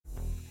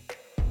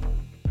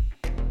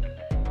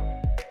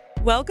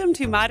Welcome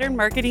to Modern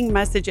Marketing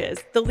Messages,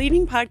 the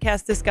leading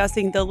podcast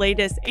discussing the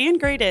latest and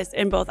greatest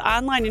in both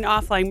online and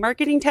offline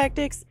marketing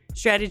tactics,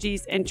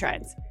 strategies, and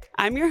trends.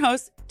 I'm your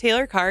host,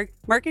 Taylor Karg,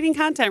 marketing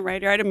content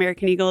writer at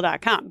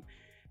AmericanEagle.com.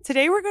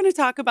 Today, we're going to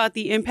talk about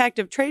the impact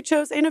of trade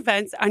shows and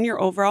events on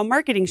your overall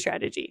marketing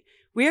strategy.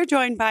 We are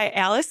joined by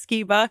Alice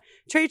Skiba,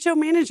 trade show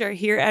manager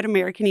here at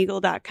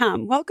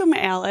AmericanEagle.com. Welcome,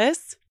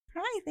 Alice.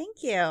 Hi,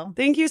 thank you.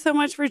 Thank you so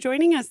much for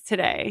joining us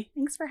today.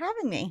 Thanks for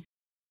having me.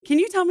 Can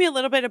you tell me a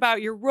little bit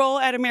about your role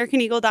at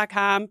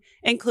AmericanEagle.com,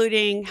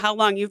 including how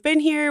long you've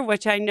been here,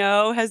 which I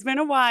know has been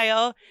a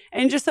while,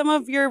 and just some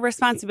of your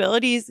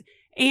responsibilities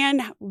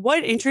and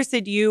what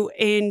interested you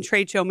in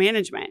trade show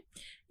management?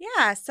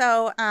 Yeah,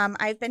 so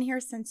I've been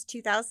here since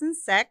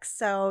 2006,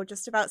 so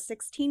just about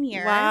 16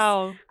 years.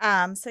 Wow.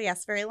 So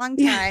yes, very long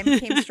time.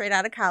 Came straight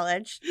out of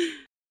college.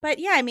 But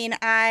yeah, I mean,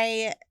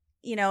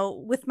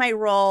 with my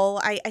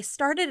role, I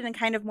started in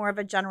kind of more of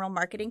a general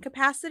marketing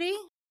capacity.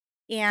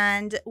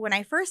 And when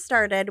I first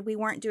started, we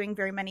weren't doing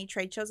very many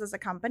trade shows as a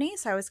company.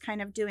 So I was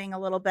kind of doing a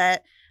little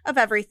bit of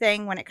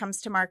everything when it comes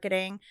to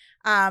marketing.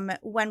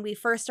 When we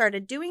first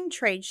started doing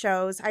trade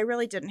shows, I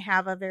really didn't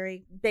have a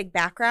very big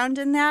background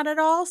in that at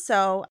all.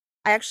 So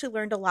I actually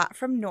learned a lot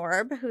from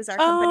Norb, who's our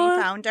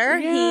company founder.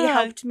 Yeah. He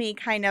helped me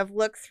kind of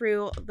look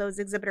through those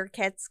exhibitor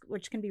kits,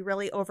 which can be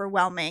really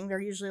overwhelming.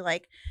 They're usually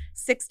like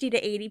 60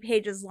 to 80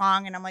 pages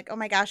long. And I'm like, oh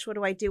my gosh, what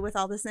do I do with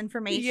all this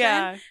information?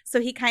 Yeah.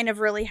 So he kind of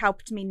really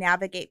helped me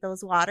navigate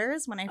those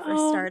waters when I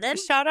first started.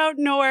 Shout out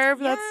Norb.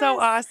 Yes. That's so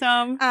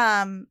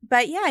awesome.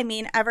 But yeah, I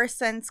mean, ever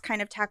since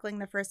kind of tackling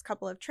the first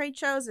couple of trade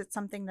shows, it's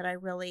something that I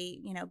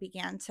really,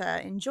 began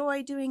to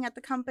enjoy doing at the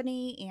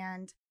company.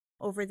 And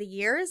over the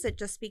years, it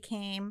just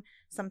became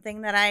something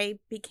that I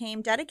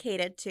became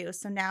dedicated to.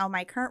 So now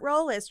my current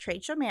role is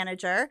trade show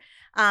manager.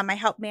 I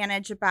help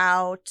manage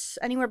about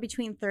anywhere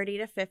between 30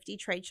 to 50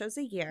 trade shows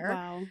a year.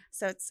 Wow.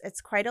 So it's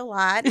quite a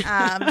lot.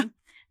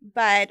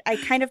 But I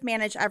kind of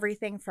manage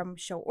everything from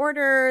show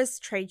orders,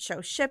 trade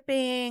show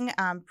shipping,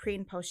 pre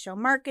and post show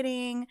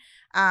marketing,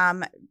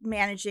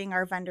 managing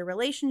our vendor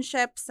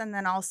relationships, and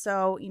then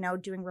also,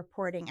 doing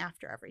reporting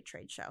after every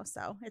trade show.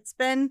 So it's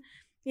been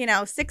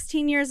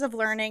 16 years of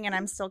learning, and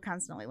I'm still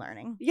constantly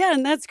learning. Yeah,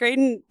 and that's great.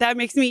 And that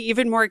makes me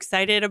even more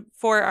excited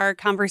for our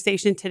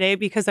conversation today,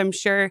 because I'm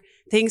sure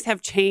things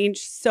have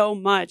changed so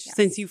much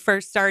since you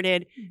first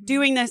started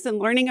doing this and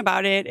learning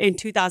about it in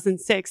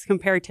 2006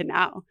 compared to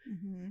now.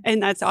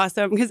 And that's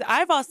awesome, because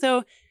I've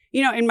also,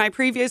 in my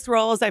previous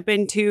roles, I've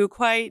been to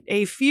quite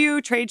a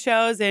few trade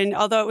shows. And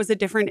although it was a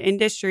different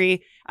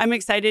industry, I'm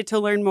excited to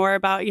learn more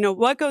about,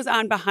 what goes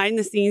on behind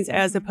the scenes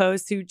as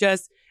opposed to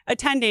just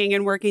attending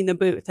and working the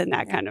booth and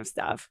that kind of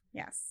stuff.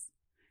 Yes.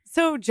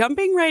 So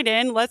jumping right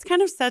in, let's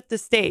kind of set the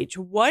stage.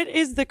 What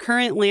is the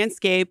current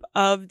landscape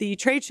of the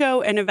trade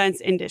show and events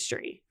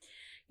industry?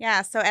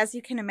 Yeah. So as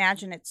you can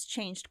imagine, it's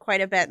changed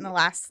quite a bit in the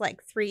last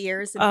 3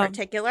 years in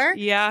particular.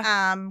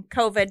 Yeah.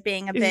 COVID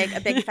being a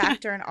big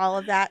factor in all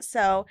of that.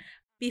 So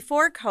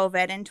before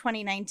COVID in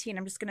 2019,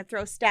 I'm just going to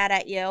throw a stat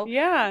at you.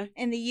 Yeah.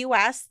 In the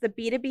U.S., the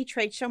B2B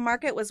trade show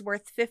market was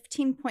worth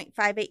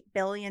 $15.58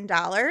 billion.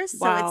 Wow.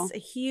 So it's a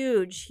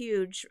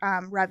huge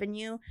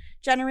revenue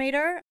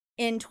generator.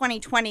 In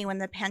 2020, when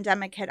the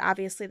pandemic hit,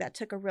 obviously that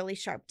took a really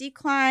sharp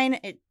decline.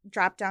 It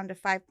dropped down to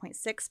 $5.6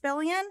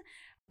 billion.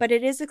 But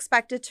it is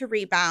expected to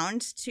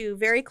rebound to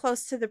very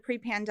close to the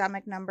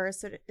pre-pandemic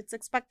numbers. So it's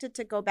expected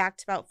to go back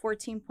to about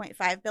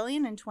 $14.5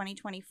 billion in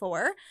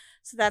 2024.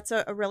 So that's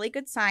a really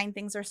good sign.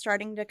 Things are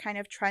starting to kind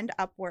of trend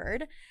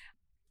upward.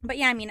 But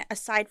yeah, I mean,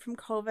 aside from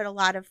COVID, a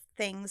lot of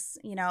things,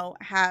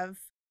 have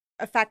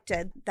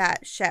affected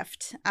that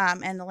shift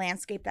and the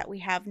landscape that we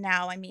have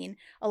now. I mean,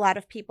 a lot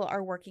of people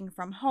are working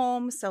from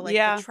home. So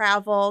the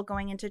travel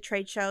going into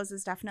trade shows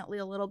is definitely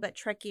a little bit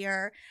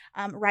trickier.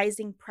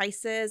 Rising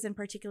prices, in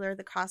particular,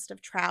 the cost of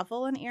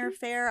travel and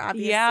airfare.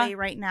 Obviously,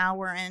 right now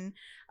we're in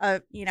a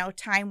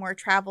time where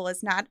travel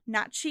is not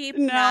cheap,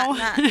 no.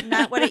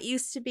 not what it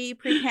used to be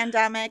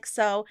pre-pandemic.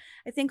 So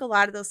I think a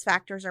lot of those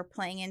factors are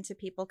playing into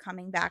people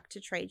coming back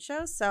to trade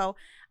shows. So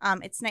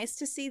it's nice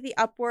to see the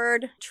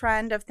upward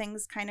trend of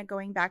things kind of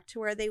going back to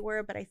where they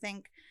were. But I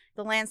think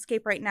the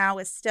landscape right now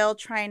is still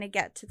trying to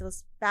get to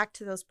back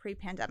to those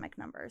pre-pandemic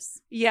numbers.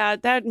 Yeah,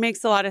 that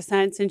makes a lot of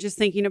sense. And just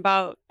thinking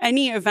about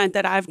any event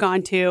that I've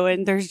gone to,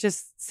 and there's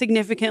just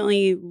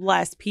significantly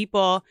less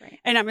people. Right.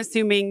 And I'm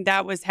assuming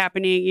that was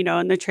happening,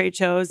 in the trade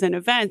shows and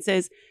events.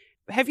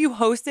 Have you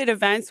hosted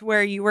events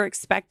where you were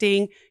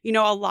expecting,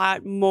 a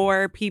lot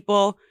more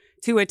people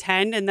to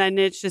attend, and then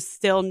it's just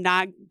still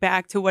not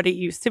back to what it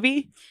used to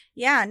be?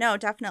 Yeah, no,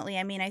 definitely.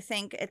 I mean, I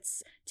think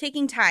it's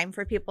taking time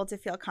for people to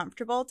feel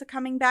comfortable to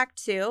coming back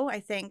too.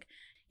 I think,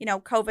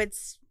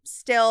 COVID's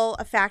still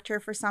a factor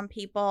for some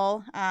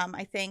people.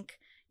 I think,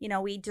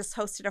 we just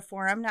hosted a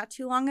forum not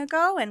too long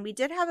ago, and we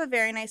did have a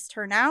very nice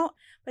turnout,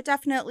 but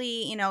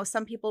definitely,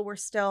 some people were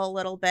still a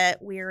little bit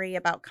weary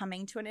about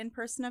coming to an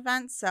in-person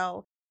event.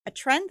 So a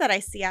trend that I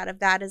see out of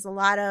that is a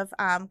lot of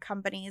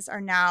companies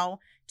are now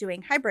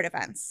doing hybrid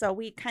events. So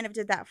we kind of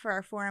did that for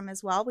our forum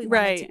as well. We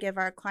wanted to give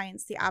our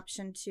clients the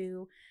option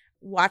to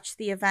watch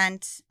the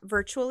event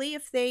virtually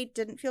if they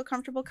didn't feel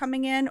comfortable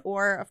coming in,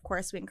 or of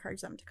course we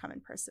encourage them to come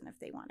in person if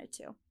they wanted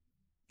to.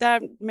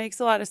 That makes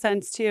a lot of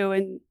sense too.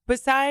 And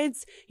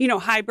besides,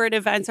 hybrid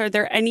events, are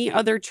there any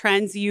other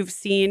trends you've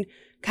seen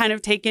kind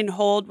of taken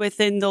hold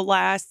within the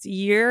last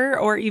year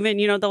or even,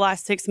 the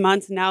last 6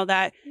 months now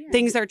that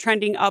things are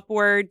trending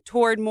upward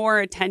toward more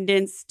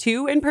attendance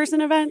to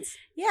in-person events?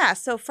 Yeah,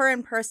 so for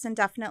in-person,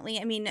 definitely.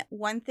 I mean,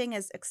 one thing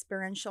is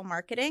experiential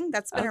marketing.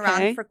 That's been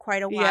around for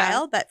quite a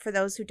while, but for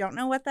those who don't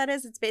know what that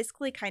is, it's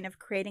basically kind of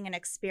creating an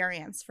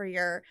experience for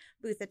your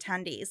booth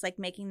attendees, like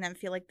making them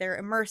feel like they're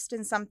immersed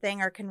in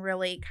something or can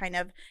really kind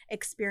of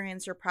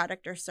experience your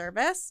product or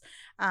service.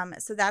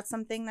 So that's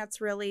something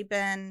that's really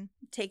been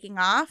taking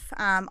off.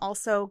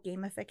 Also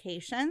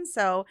gamification.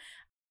 So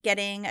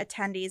getting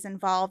attendees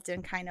involved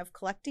in kind of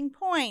collecting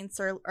points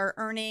or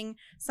earning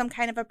some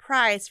kind of a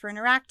prize for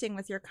interacting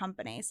with your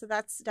company. So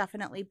that's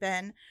definitely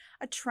been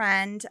a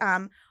trend.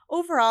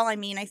 Overall, I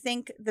mean, I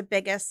think the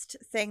biggest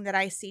thing that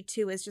I see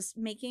too is just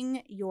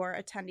making your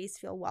attendees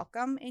feel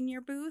welcome in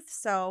your booth.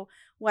 So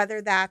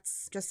whether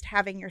that's just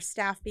having your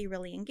staff be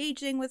really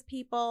engaging with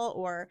people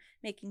or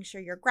making sure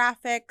your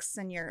graphics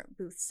and your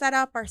booth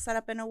setup are set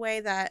up in a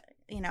way that,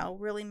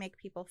 really make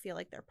people feel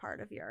like they're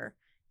part of your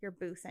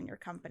booth and your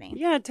company.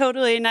 Yeah,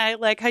 totally. And I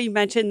like how you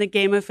mentioned the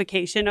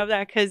gamification of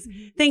that, because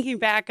thinking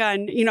back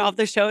on, all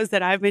the shows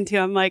that I've been to,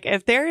 I'm like,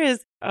 if there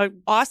is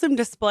an awesome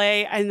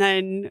display and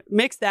then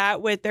mix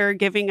that with their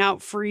giving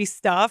out free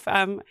stuff,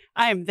 I'm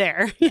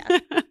there. Yeah,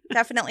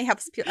 definitely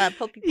helps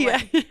pull people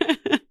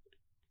in.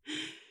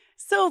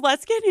 So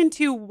let's get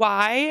into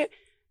why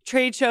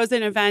trade shows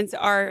and events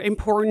are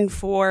important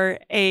for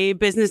a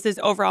business's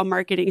overall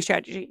marketing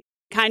strategy.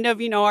 Kind of,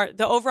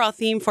 the overall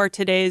theme for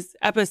today's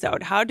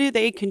episode. How do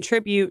they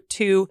contribute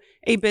to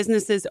a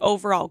business's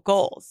overall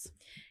goals?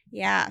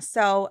 Yeah.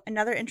 So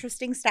another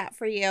interesting stat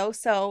for you.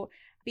 So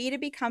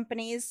B2B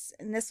companies,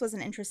 and this was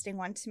an interesting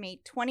one to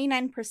me,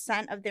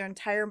 29% of their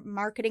entire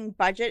marketing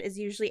budget is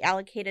usually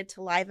allocated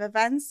to live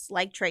events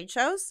like trade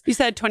shows. You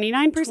said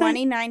 29%?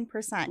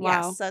 29%,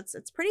 wow. Yes. So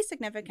it's pretty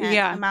significant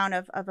amount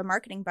of a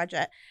marketing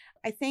budget.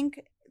 I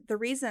think the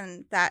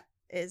reason that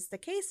is the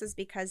case is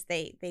because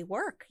they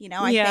work,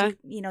 I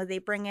think, they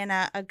bring in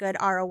a good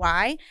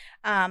ROI.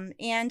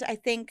 And I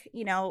think,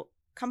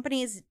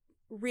 companies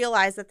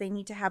realize that they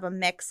need to have a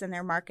mix in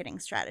their marketing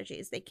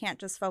strategies. They can't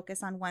just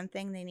focus on one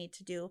thing. They need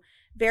to do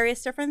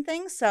various different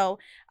things. So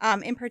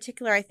in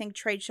particular, I think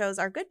trade shows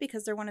are good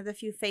because they're one of the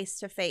few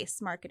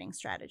face-to-face marketing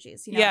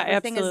strategies.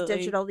 Everything absolutely. is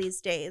digital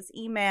these days,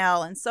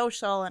 email and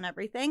social and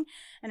everything.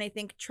 And I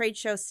think trade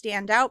shows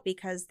stand out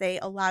because they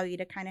allow you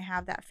to kind of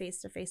have that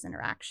face-to-face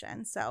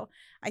interaction. So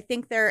I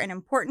think they're an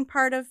important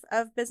part of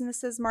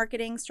businesses'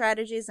 marketing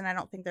strategies, and I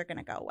don't think they're going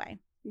to go away.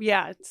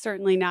 Yeah,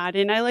 certainly not.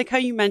 And I like how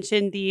you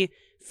mentioned the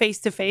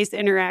face-to-face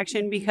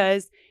interaction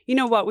because,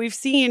 what we've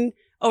seen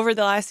over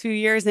the last few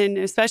years, and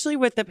especially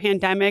with the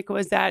pandemic,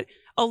 was that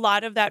a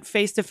lot of that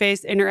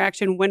face-to-face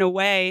interaction went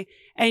away.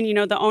 And,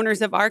 the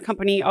owners of our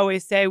company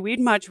always say we'd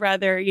much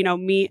rather,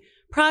 meet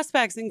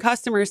prospects and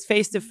customers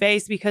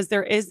face-to-face because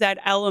there is that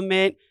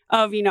element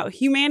of,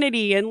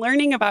 humanity and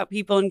learning about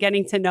people and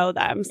getting to know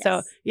them. Yes.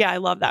 So, yeah, I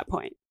love that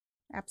point.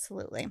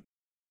 Absolutely.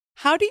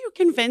 How do you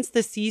convince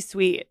the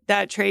C-suite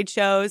that trade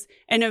shows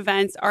and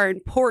events are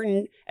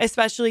important,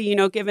 especially,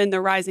 given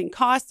the rising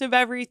cost of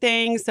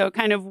everything? So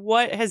kind of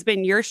what has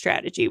been your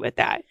strategy with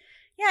that?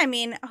 Yeah, I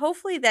mean,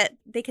 hopefully that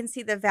they can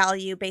see the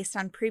value based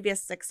on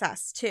previous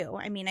success too.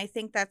 I mean, I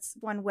think that's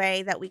one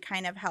way that we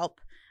kind of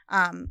help,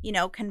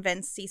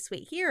 convince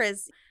C-suite here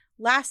is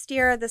last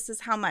year, this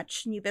is how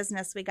much new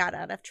business we got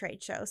out of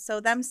trade shows.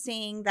 So them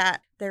seeing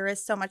that there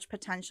is so much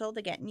potential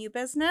to get new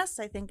business,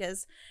 I think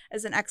is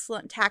an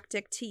excellent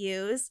tactic to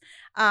use.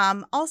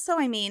 Also,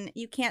 I mean,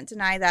 you can't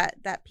deny that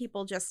the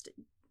people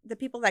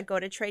that go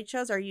to trade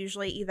shows are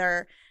usually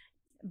either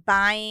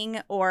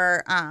buying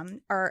or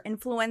are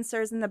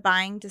influencers in the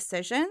buying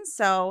decision.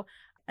 So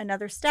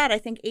another stat, I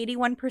think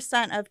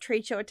 81% of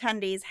trade show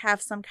attendees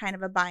have some kind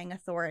of a buying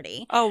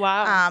authority. Oh,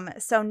 wow.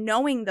 So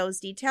knowing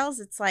those details,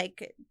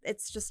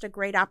 it's just a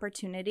great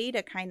opportunity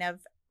to kind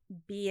of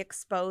be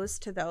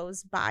exposed to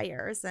those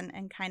buyers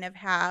and kind of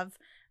have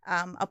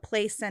a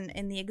place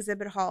in the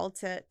exhibit hall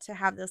to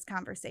have those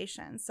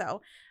conversations.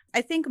 So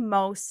I think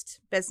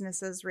most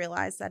businesses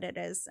realize that it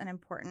is an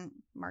important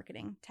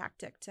marketing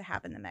tactic to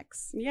have in the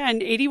mix. Yeah,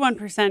 and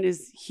 81%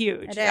 is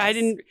huge. It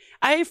is.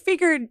 I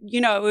figured,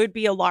 it would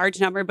be a large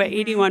number, but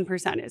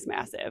 81% is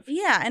massive.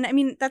 Yeah, and I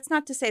mean, that's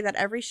not to say that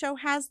every show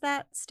has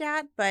that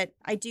stat, but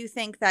I do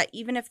think that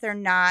even if they're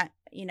not,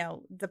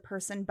 the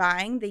person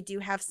buying, they do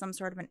have some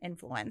sort of an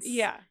influence.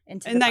 Yeah.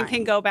 And then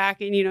can go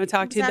back and,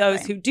 talk to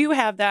those who do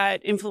have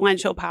that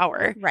influential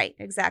power. Right,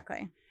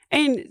 exactly.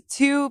 And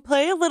to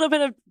play a little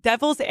bit of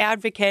devil's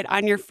advocate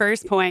on your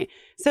first point,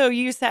 so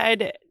you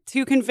said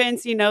to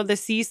convince, the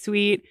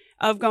C-suite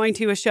of going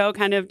to a show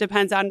kind of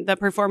depends on the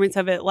performance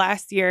of it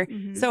last year.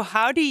 Mm-hmm. So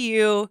how do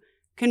you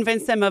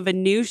convince them of a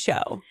new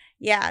show?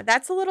 Yeah,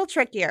 that's a little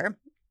trickier.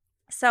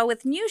 So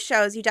with new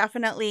shows, you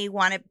definitely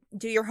want to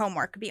do your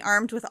homework, be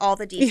armed with all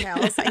the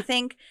details. I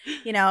think,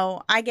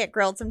 I get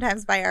grilled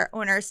sometimes by our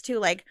owners too,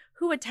 like,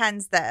 who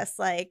attends this?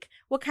 Like,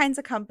 what kinds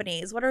of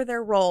companies? What are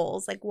their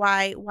roles? Like,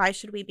 why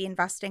should we be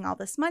investing all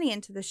this money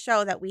into the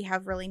show that we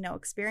have really no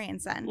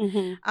experience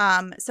in?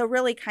 So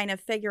really kind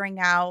of figuring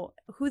out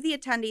who the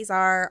attendees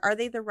are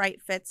they the right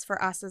fits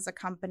for us as a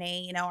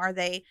company? Are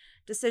they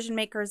decision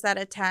makers that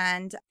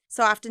attend?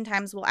 So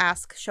oftentimes we'll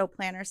ask show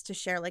planners to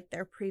share like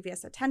their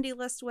previous attendee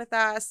list with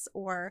us,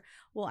 or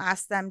we'll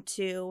ask them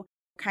to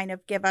kind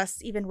of give us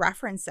even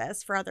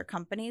references for other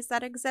companies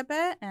that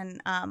exhibit. And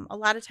a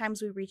lot of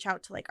times we reach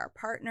out to like our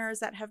partners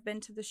that have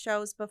been to the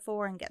shows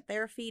before and get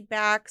their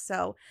feedback.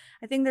 So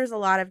I think there's a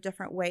lot of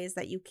different ways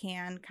that you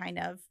can kind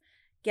of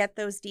get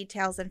those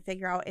details and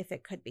figure out if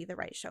it could be the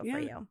right show for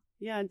you.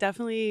 Yeah,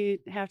 definitely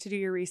have to do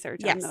your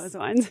research on Yes. those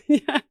ones.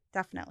 Yeah.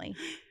 Definitely.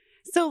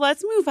 So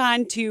let's move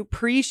on to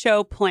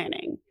pre-show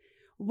planning.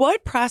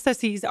 What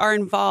processes are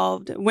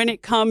involved when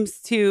it comes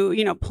to,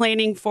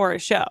 planning for a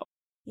show?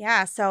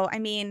 Yeah. So,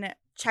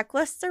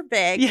 checklists are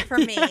big for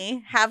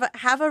me.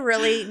 Have a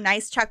really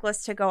nice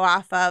checklist to go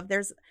off of.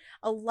 There's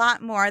a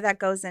lot more that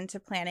goes into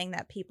planning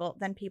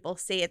than people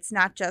see. It's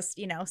not just,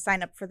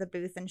 sign up for the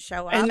booth and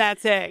show up. And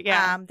that's it.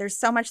 Yeah. There's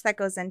so much that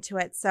goes into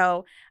it.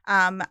 So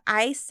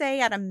I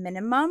say at a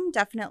minimum,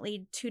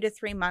 definitely 2 to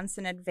 3 months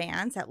in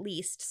advance, at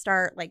least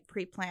start like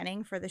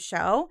pre-planning for the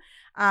show.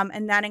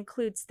 And that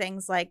includes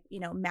things like,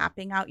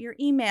 mapping out your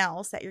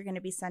emails that you're going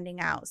to be sending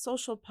out,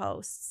 social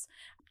posts,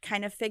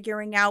 kind of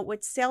figuring out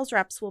which sales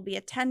reps will be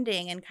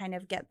attending and kind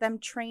of get them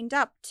trained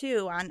up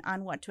too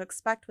on what to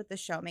expect with the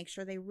show. Make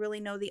sure they really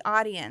know the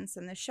audience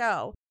and the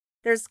show.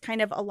 There's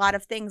kind of a lot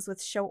of things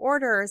with show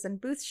orders and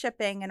booth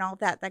shipping and all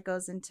that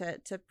goes into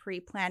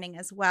pre-planning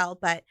as well.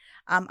 But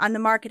on the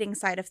marketing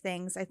side of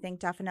things, I think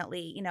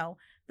definitely,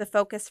 the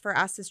focus for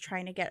us is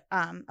trying to get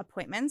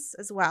appointments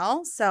as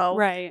well. So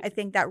right. I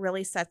think that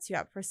really sets you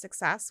up for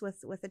success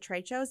with the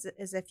trade shows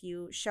is if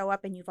you show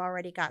up and you've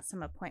already got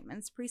some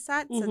appointments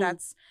preset. So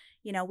that's,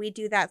 we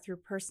do that through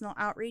personal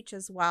outreach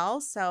as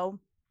well. So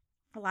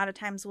a lot of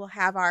times we'll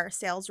have our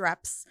sales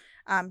reps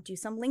do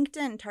some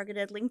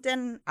targeted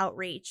LinkedIn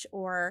outreach,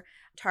 or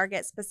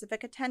target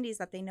specific attendees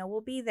that they know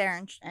will be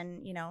there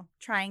and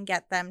try and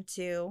get them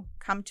to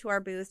come to our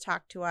booth,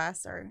 talk to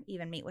us, or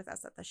even meet with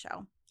us at the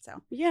show.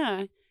 So,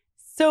 yeah.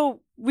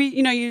 So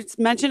you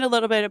mentioned a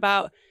little bit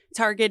about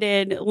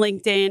targeted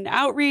LinkedIn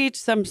outreach,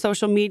 some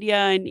social media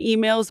and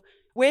emails.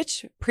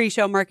 Which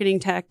pre-show marketing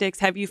tactics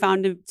have you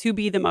found to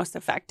be the most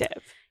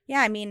effective?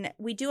 Yeah,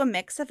 we do a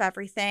mix of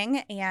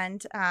everything.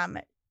 And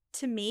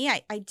to me,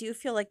 I do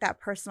feel like that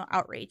personal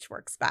outreach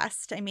works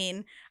best. I'm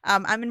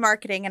in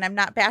marketing and I'm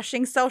not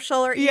bashing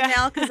social or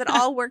email because it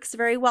all works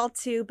very well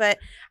too. But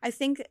I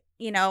think,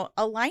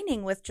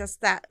 aligning with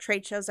just that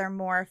trade shows are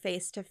more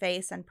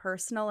face-to-face and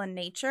personal in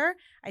nature.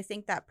 I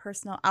think that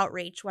personal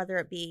outreach, whether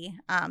it be,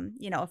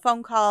 a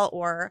phone call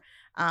or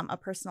a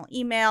personal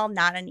email,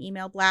 not an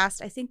email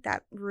blast, I think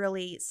that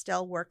really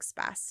still works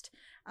best.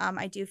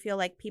 I do feel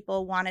like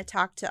people want to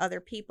talk to other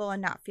people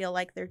and not feel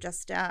like they're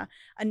just a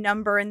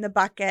number in the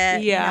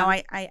bucket. Yeah.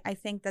 I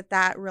think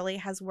that really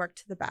has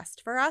worked the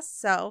best for us.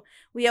 So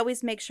we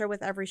always make sure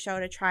with every show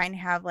to try and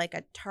have like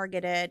a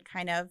targeted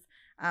kind of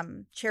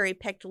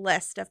cherry-picked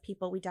list of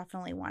people we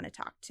definitely want to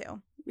talk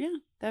to. Yeah,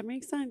 that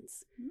makes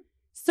sense.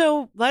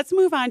 So let's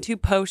move on to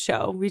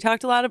post-show. We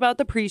talked a lot about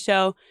the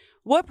pre-show.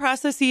 What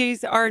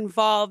processes are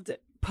involved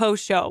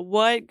post-show?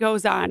 What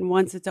goes on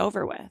once it's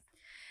over with?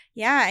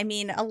 Yeah,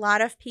 a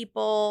lot of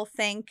people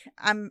think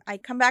I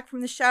come back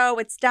from the show,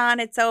 it's done,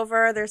 it's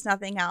over, there's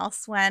nothing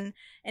else. When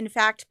in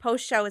fact,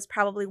 post-show is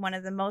probably one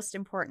of the most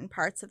important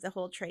parts of the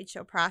whole trade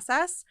show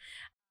process.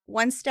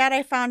 One stat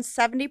I found,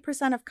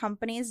 70% of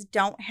companies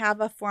don't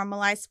have a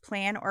formalized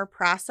plan or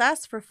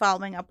process for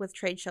following up with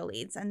trade show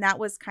leads. And that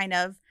was kind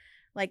of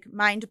like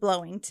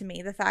mind-blowing to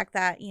me, the fact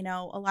that,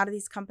 a lot of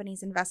these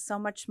companies invest so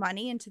much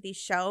money into these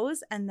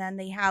shows and then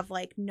they have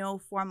like no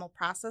formal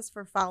process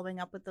for following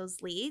up with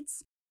those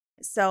leads.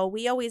 So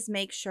we always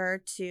make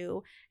sure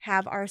to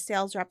have our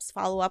sales reps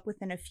follow up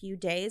within a few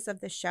days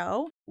of the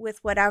show with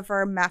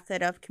whatever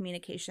method of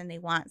communication they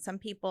want. Some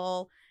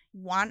people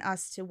want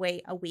us to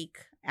wait a week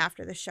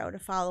after the show to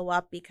follow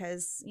up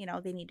because,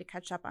 they need to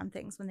catch up on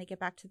things when they get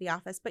back to the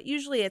office. But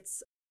usually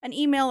it's an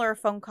email or a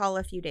phone call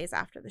a few days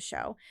after the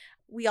show.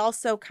 We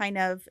also kind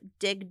of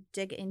dig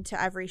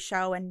into every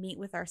show and meet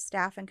with our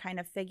staff and kind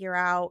of figure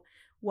out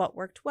what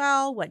worked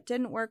well, what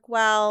didn't work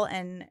well,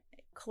 and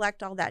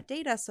collect all that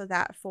data so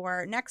that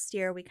for next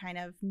year we kind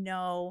of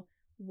know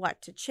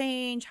what to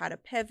change, how to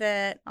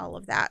pivot, all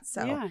of that.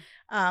 So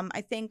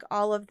I think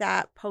all of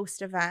that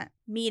post-event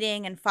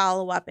meeting and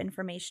follow-up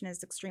information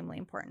is extremely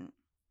important.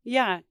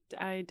 Yeah,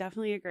 I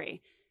definitely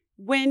agree.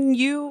 When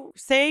you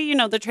say,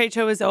 the trade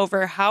show is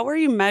over, how are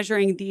you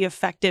measuring the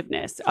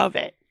effectiveness of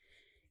it?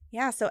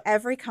 Yeah, so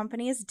every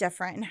company is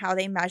different in how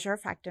they measure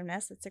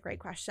effectiveness. That's a great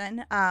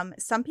question.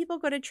 Some people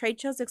go to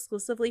trade shows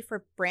exclusively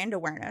for brand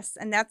awareness,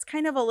 and that's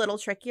kind of a little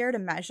trickier to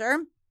measure.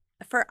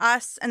 for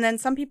us, and then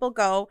some people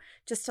go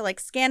just to like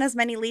scan as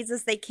many leads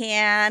as they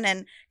can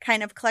and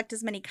kind of collect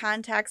as many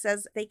contacts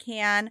as they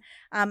can.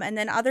 And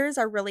then others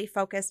are really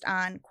focused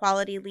on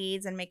quality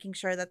leads and making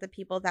sure that the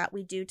people that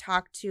we do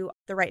talk to are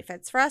the right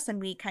fits for us. And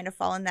we kind of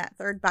fall in that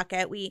third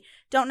bucket. We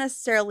don't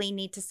necessarily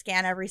need to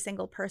scan every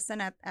single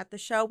person at the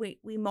show.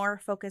 We more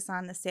focus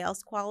on the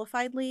sales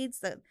qualified leads,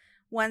 the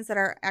ones that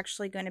are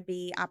actually going to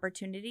be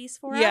opportunities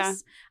for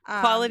us.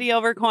 Quality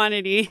over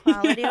quantity.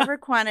 Quality over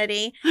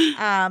quantity.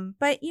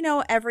 But,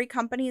 every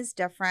company is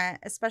different,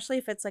 especially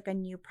if it's like a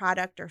new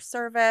product or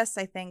service.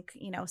 I think,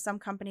 some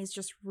companies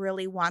just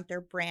really want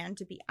their brand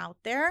to be out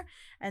there,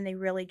 and they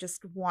really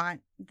just want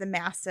the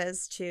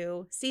masses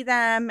to see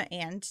them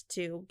and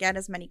to get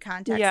as many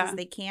contacts as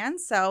they can.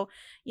 So,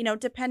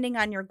 depending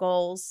on your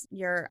goals,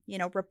 your,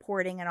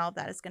 reporting and all of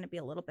that is going to be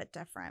a little bit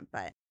different.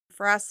 But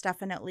for us,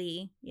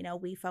 definitely,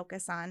 we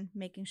focus on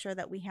making sure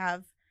that we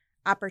have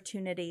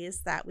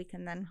opportunities that we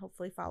can then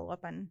hopefully follow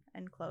up and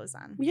close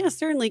on. Yeah,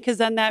 certainly, because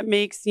then that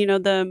makes,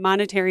 the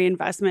monetary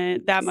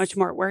investment that much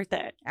more worth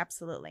it.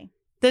 Absolutely.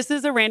 This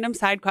is a random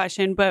side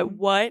question, but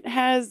what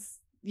has,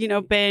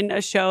 been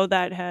a show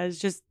that has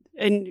just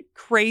a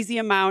crazy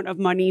amount of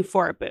money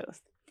for a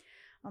booth?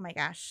 Oh my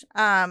gosh.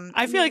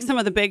 I feel like some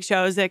of the big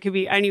shows that could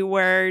be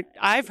anywhere,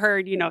 I've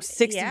heard,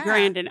 60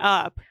 grand and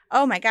up.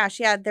 Oh my gosh.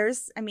 Yeah.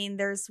 There's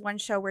one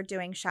show we're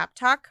doing, Shop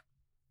Talk.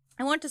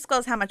 I won't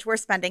disclose how much we're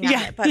spending on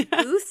it, but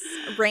booths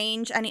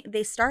range,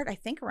 they start, I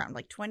think, around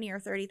like 20 or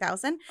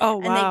 30,000. Oh,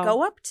 wow. And they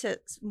go up to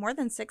more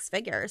than six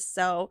figures.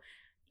 So,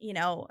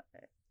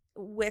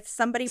 with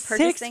somebody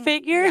purchasing 6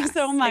 figures? Yes,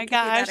 oh my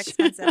gosh. That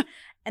expensive.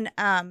 And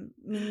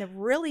the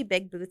really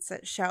big booths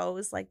at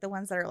shows, like the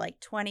ones that are like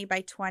 20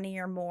 by 20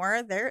 or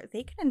more,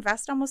 they can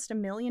invest almost $1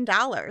 million,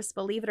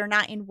 believe it or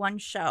not, in one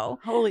show.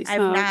 Holy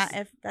smokes.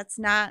 If that's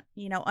not,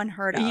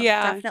 unheard of.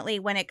 Yeah. Definitely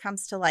when it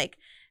comes to like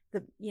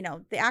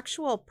the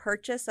actual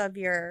purchase of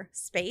your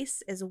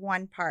space is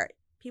one part.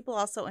 People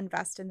also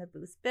invest in the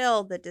booth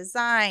build, the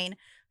design,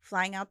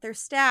 flying out their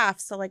staff.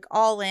 So like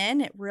all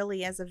in, it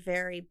really is a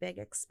very big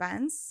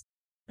expense.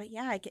 But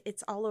yeah,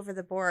 it's all over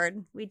the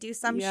board. We do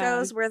some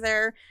shows where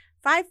they're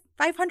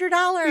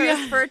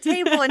 $500 for a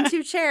table and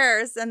 2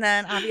 chairs. And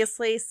then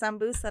obviously some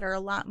booths that are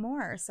a lot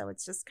more. So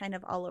it's just kind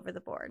of all over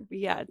the board.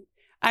 Yeah.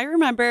 I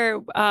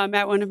remember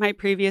at one of my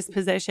previous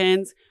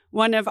positions,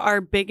 one of our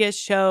biggest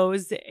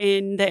shows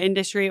in the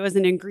industry was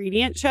an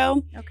ingredient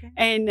show. Okay.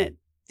 And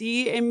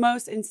the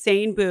most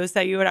insane booths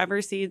that you would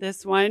ever see,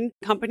 this one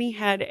company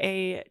had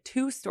a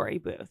 2-story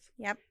booth.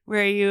 Yep.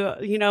 Where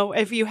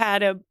if you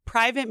had a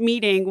private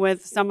meeting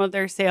with some of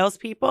their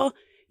salespeople,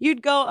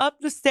 you'd go up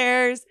the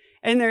stairs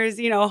and there's,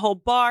 a whole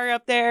bar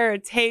up there, a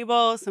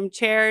table, some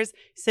chairs,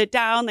 sit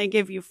down, they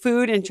give you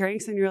food and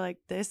drinks. And you're like,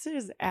 this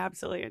is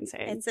absolutely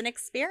insane. It's an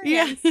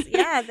experience.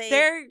 Yeah.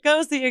 There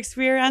goes the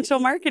experiential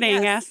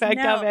marketing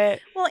aspect of it.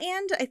 Well,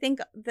 and I think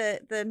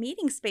the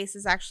meeting space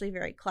is actually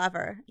very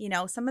clever.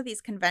 Some of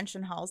these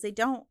convention halls, they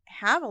don't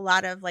have a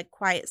lot of like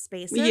quiet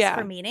spaces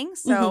for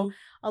meetings. So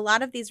a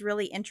lot of these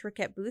really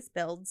intricate booth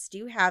builds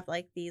do have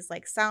like these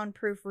like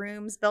soundproof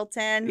rooms built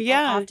in,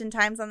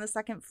 oftentimes on the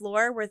second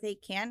floor, where they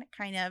can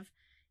kind of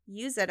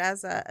use it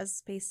as a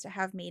space to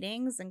have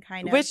meetings and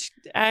kind of. Which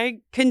I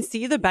can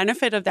see the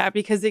benefit of that,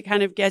 because it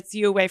kind of gets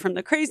you away from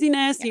the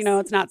craziness. Yes.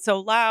 It's not so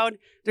loud.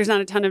 There's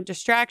not a ton of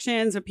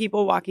distractions of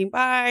people walking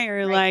by or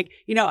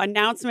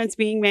announcements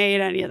being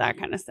made, any of that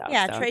kind of stuff.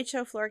 Yeah, trade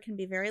show floor can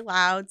be very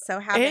loud. So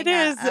having it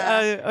is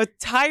a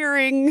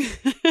tiring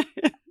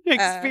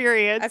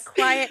experience. A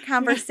quiet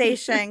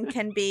conversation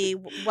can be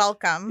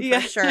welcome for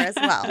sure as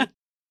well.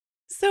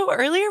 So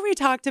earlier we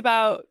talked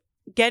about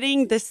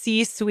getting the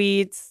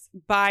C-suite's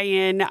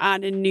buy-in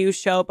on a new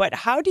show, but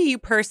how do you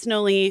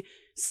personally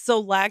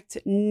select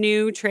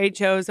new trade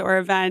shows or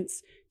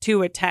events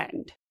to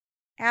attend?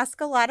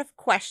 Ask a lot of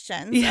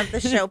questions of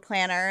the show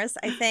planners.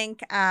 I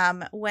think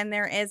when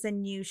there is a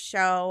new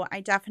show,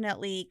 I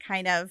definitely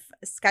kind of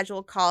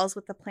schedule calls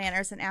with the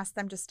planners and ask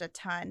them just a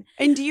ton.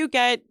 And do you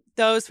get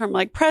those from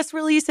like press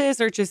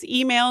releases or just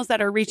emails that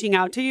are reaching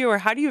out to you? Or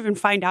how do you even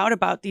find out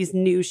about these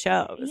new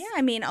shows? Yeah,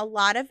 a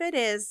lot of it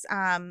is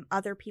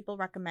other people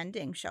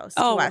recommending shows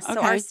to us. Okay.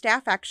 So our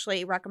staff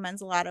actually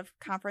recommends a lot of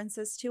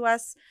conferences to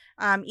us.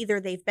 Either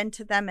they've been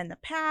to them in the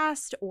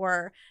past,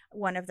 or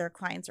one of their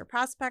clients or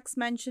prospects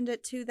mentioned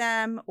it to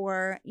them,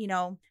 or,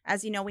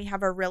 as you know, we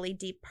have a really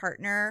deep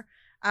partner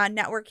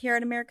network here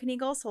at American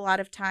Eagle. So a lot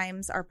of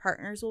times our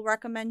partners will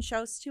recommend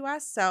shows to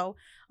us. So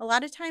a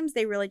lot of times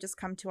they really just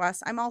come to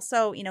us. I'm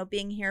also,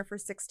 being here for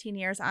 16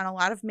 years, on a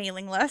lot of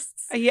mailing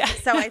lists. Yeah.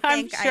 So I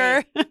think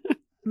I'm sure.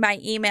 My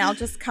email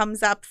just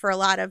comes up for a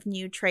lot of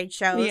new trade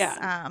shows.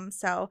 Yeah.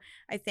 So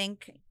I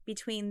think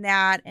between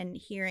that and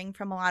hearing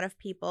from a lot of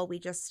people, we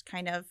just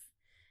kind of,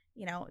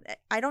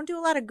 I don't do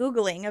a lot of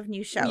Googling of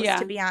new shows,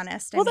 to be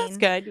honest. Well, that's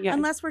good. Yeah.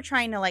 Unless we're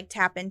trying to like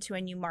tap into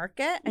a new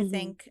market, I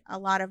think a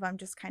lot of them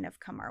just kind of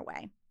come our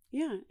way.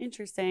 Yeah,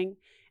 interesting.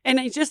 And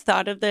I just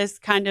thought of this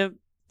kind of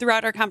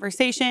throughout our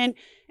conversation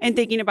and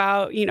thinking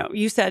about,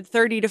 you said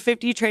 30 to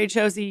 50 trade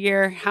shows a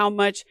year, how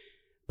much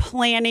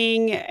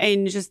planning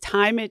and just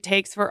time it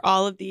takes for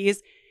all of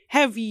these.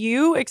 Have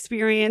you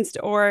experienced,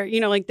 or,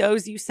 like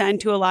those you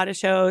send to a lot of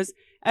shows,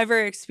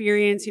 ever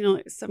experienced,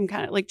 some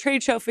kind of like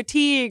trade show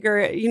fatigue,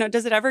 or,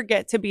 does it ever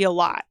get to be a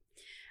lot?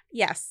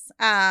 Yes.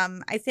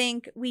 I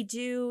think we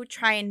do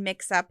try and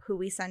mix up who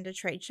we send to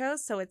trade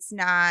shows, so it's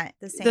not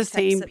the same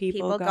types of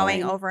people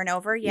going over and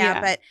over. Yeah.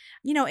 But,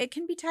 it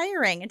can be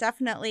tiring. And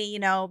definitely,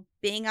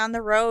 being on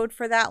the road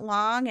for that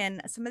long,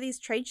 and some of these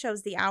trade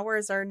shows, the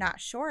hours are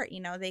not short.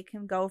 They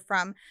can go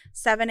from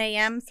 7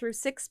 a.m. through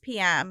 6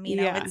 p.m.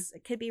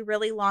 It could be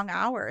really long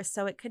hours.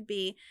 So it could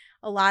be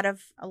a lot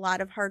of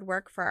hard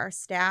work for our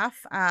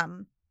staff.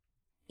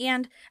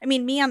 And I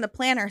mean, me on the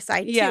planner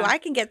side too, I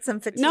can get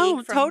some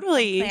fatigue from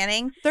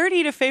planning.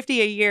 30 to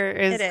 50 a year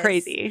is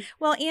crazy.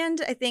 Well,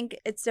 and I think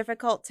it's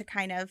difficult to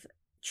kind of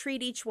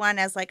treat each one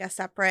as like a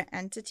separate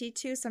entity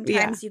too.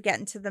 Sometimes you get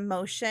into the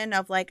motion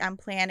of like, I'm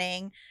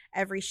planning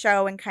every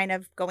show and kind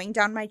of going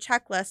down my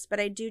checklist, but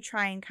I do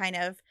try and kind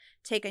of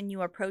take a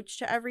new approach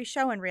to every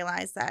show and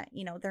realize that,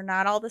 they're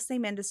not all the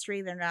same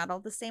industry. They're not all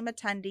the same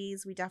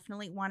attendees. We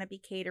definitely want to be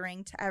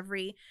catering to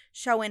every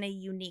show in a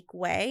unique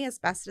way as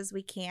best as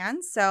we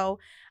can. So,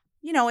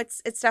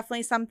 it's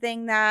definitely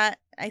something that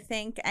I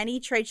think any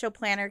trade show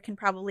planner can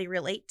probably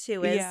relate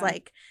to, is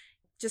like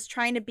just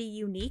trying to be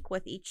unique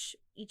with each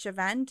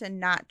event and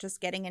not just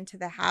getting into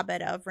the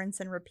habit of rinse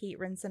and repeat,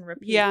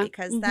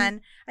 because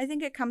then I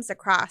think it comes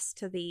across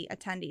to the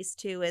attendees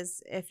too,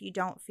 is if you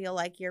don't feel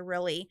like you're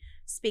really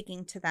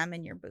speaking to them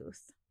in your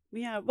booth.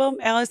 Yeah. Well,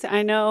 Alice,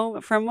 I know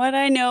from what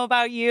I know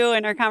about you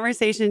and our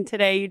conversation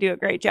today, you do a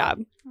great job.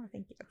 Oh,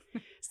 thank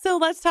you. So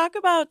let's talk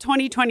about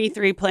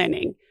 2023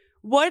 planning.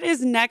 What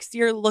is next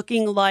year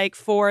looking like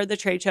for the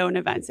trade show and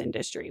events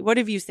industry? What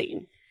have you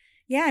seen?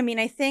 Yeah, I mean,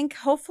 I think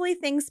hopefully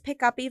things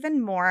pick up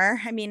even more.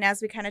 I mean, as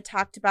we kind of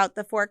talked about,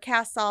 the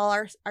forecasts all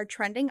are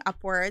trending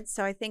upwards.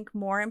 So I think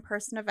more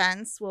in-person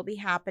events will be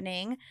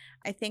happening.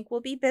 I think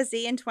we'll be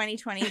busy in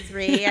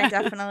 2023.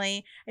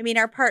 I mean,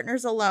 our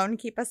partners alone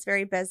keep us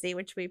very busy,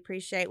 which we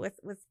appreciate with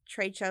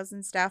trade shows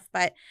and stuff.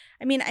 But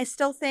I mean, I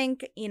still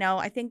think,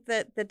 I think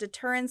that the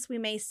deterrence we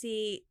may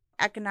see,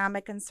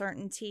 economic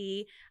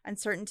uncertainty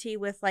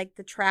with like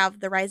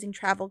the rising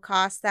travel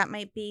costs, that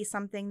might be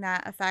something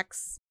that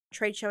affects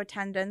trade show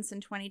attendance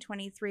in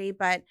 2023.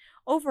 But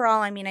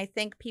overall, I mean, I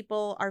think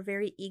people are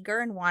very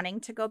eager and wanting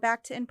to go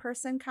back to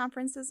in-person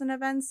conferences and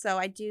events. So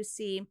I do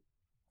see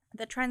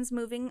the trends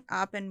moving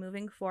up and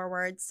moving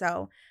forward.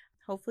 So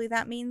hopefully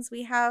that means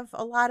we have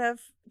a lot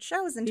of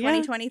shows in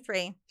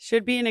 2023.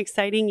 Should be an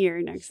exciting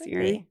year next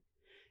year.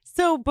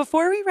 So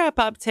before we wrap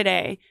up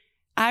today,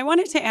 I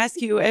wanted to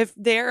ask you if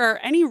there are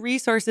any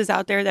resources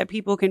out there that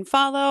people can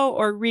follow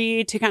or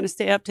read to kind of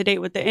stay up to date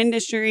with the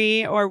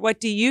industry, or what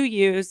do you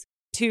use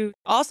to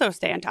also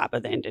stay on top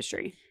of the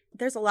industry?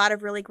 There's a lot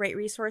of really great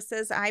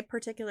resources. I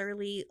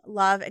particularly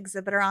love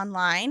Exhibitor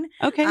Online.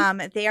 Okay.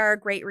 They are a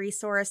great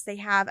resource. They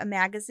have a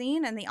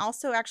magazine, and they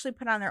also actually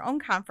put on their own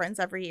conference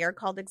every year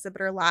called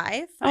Exhibitor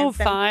Live. Oh,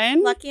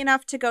 fun. Lucky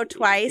enough to go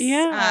twice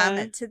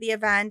to the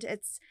event.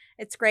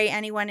 It's great.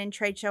 Anyone in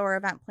trade show or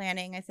event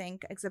planning, I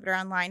think Exhibitor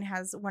Online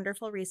has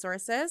wonderful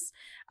resources.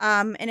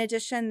 In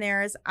addition,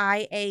 there's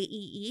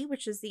IAEE,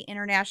 which is the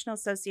International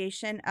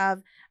Association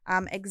of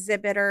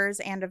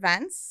Exhibitors and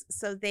Events.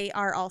 So they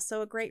are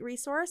also a great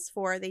resource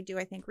they do,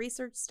 I think,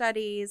 research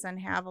studies and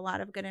have a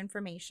lot of good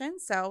information.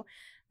 So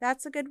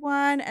that's a good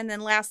one. And then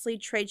lastly,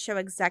 Trade Show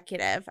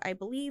Executive. I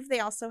believe they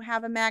also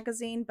have a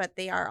magazine, but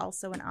they are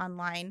also an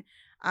online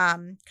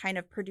kind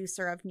of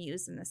producer of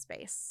news in the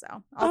space.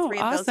 So all three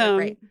of those are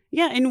great.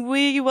 Yeah, and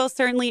we will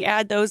certainly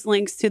add those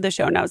links to the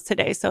show notes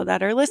today so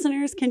that our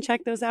listeners can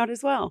check those out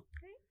as well.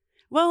 Okay.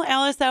 Well,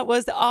 Alice, that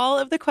was all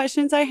of the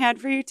questions I had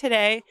for you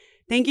today.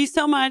 Thank you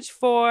so much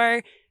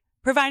for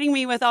providing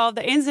me with all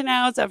the ins and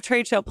outs of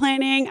trade show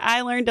planning.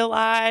 I learned a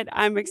lot.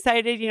 I'm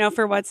excited,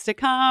 for what's to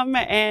come.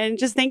 And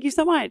just thank you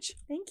so much.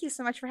 Thank you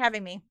so much for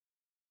having me.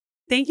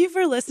 Thank you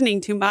for listening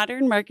to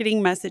Modern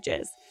Marketing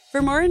Messages.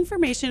 For more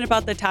information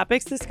about the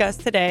topics discussed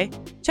today,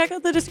 check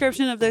out the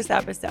description of this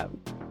episode.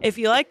 If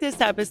you like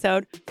this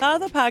episode, follow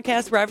the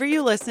podcast wherever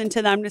you listen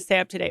to them to stay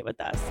up to date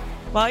with us.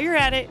 While you're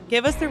at it,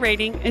 give us a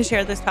rating and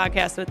share this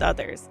podcast with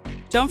others.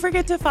 Don't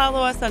forget to follow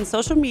us on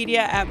social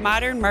media at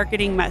Modern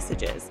Marketing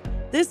Messages.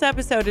 This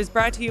episode is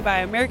brought to you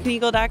by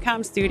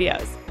AmericanEagle.com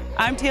Studios.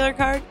 I'm Taylor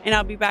Card, and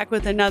I'll be back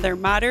with another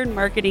Modern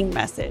Marketing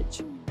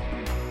Message.